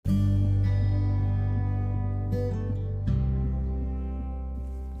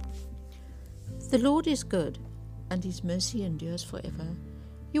The Lord is good, and His mercy endures forever.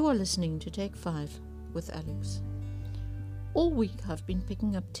 You are listening to Take 5 with Alex. All week I've been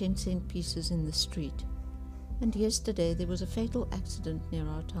picking up 10-cent pieces in the street, and yesterday there was a fatal accident near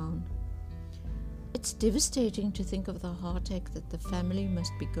our town. It's devastating to think of the heartache that the family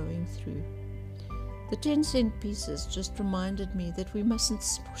must be going through. The 10-cent pieces just reminded me that we mustn't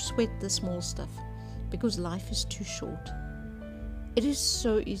sweat the small stuff, because life is too short. It is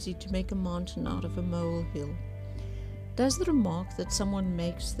so easy to make a mountain out of a molehill. Does the remark that someone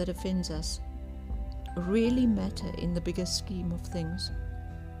makes that offends us really matter in the bigger scheme of things?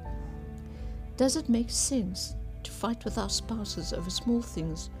 Does it make sense to fight with our spouses over small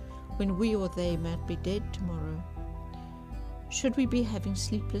things when we or they might be dead tomorrow? Should we be having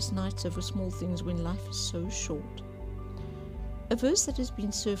sleepless nights over small things when life is so short? A verse that has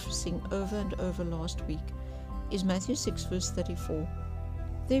been surfacing over and over last week is Matthew 6 verse 34.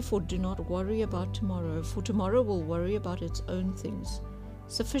 Therefore do not worry about tomorrow, for tomorrow will worry about its own things.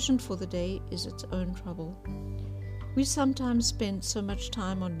 Sufficient for the day is its own trouble. We sometimes spend so much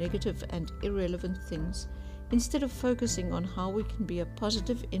time on negative and irrelevant things instead of focusing on how we can be a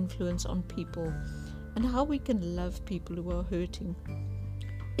positive influence on people and how we can love people who are hurting.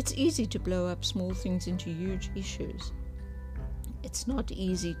 It's easy to blow up small things into huge issues. It's not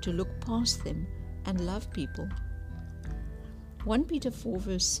easy to look past them and love people. 1 Peter 4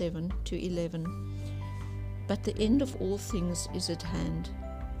 verse 7 to 11. But the end of all things is at hand.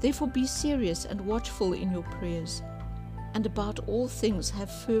 Therefore be serious and watchful in your prayers. And about all things have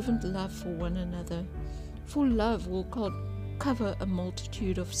fervent love for one another, for love will cover a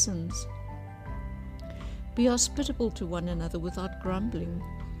multitude of sins. Be hospitable to one another without grumbling.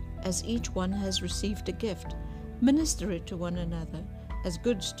 As each one has received a gift, minister it to one another as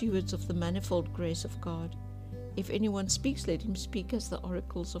good stewards of the manifold grace of God. If anyone speaks, let him speak as the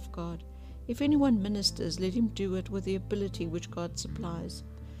oracles of God. If anyone ministers, let him do it with the ability which God supplies,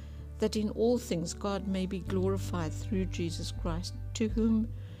 that in all things God may be glorified through Jesus Christ, to whom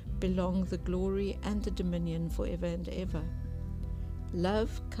belong the glory and the dominion forever and ever.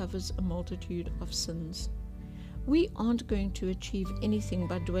 Love covers a multitude of sins. We aren't going to achieve anything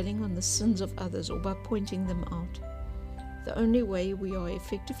by dwelling on the sins of others or by pointing them out. The only way we are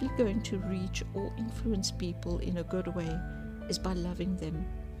effectively going to reach or influence people in a good way is by loving them.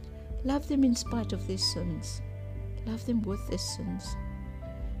 Love them in spite of their sins. Love them with their sins.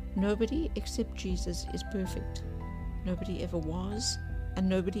 Nobody except Jesus is perfect. Nobody ever was, and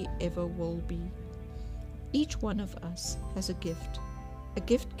nobody ever will be. Each one of us has a gift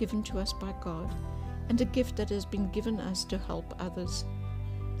given to us by God, and a gift that has been given us to help others.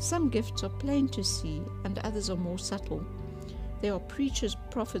 Some gifts are plain to see, and others are more subtle. There are preachers,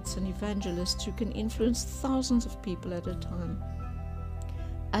 prophets, and evangelists who can influence thousands of people at a time.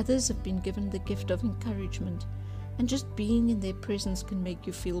 Others have been given the gift of encouragement, and just being in their presence can make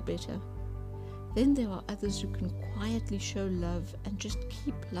you feel better. Then there are others who can quietly show love and just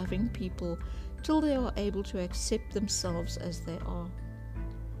keep loving people till they are able to accept themselves as they are.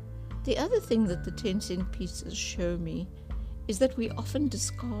 The other thing that the 10-cent pieces show me is that we often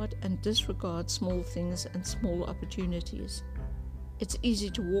discard and disregard small things and small opportunities. It's easy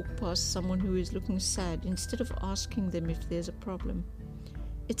to walk past someone who is looking sad instead of asking them if there's a problem.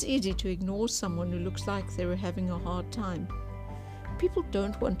 It's easy to ignore someone who looks like they're having a hard time. People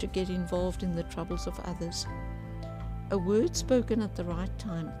don't want to get involved in the troubles of others. A word spoken at the right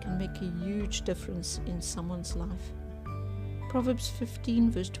time can make a huge difference in someone's life. Proverbs 15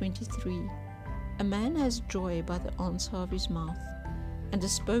 verse 23. A man has joy by the answer of his mouth, and a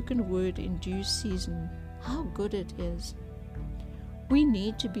spoken word in due season. How good it is. We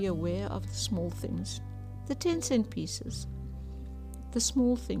need to be aware of the small things, the 10-cent pieces, the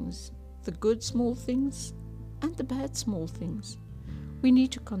small things, the good small things, and the bad small things. We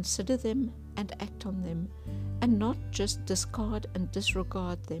need to consider them and act on them, and not just discard and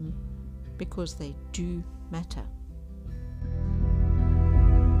disregard them, because they do matter.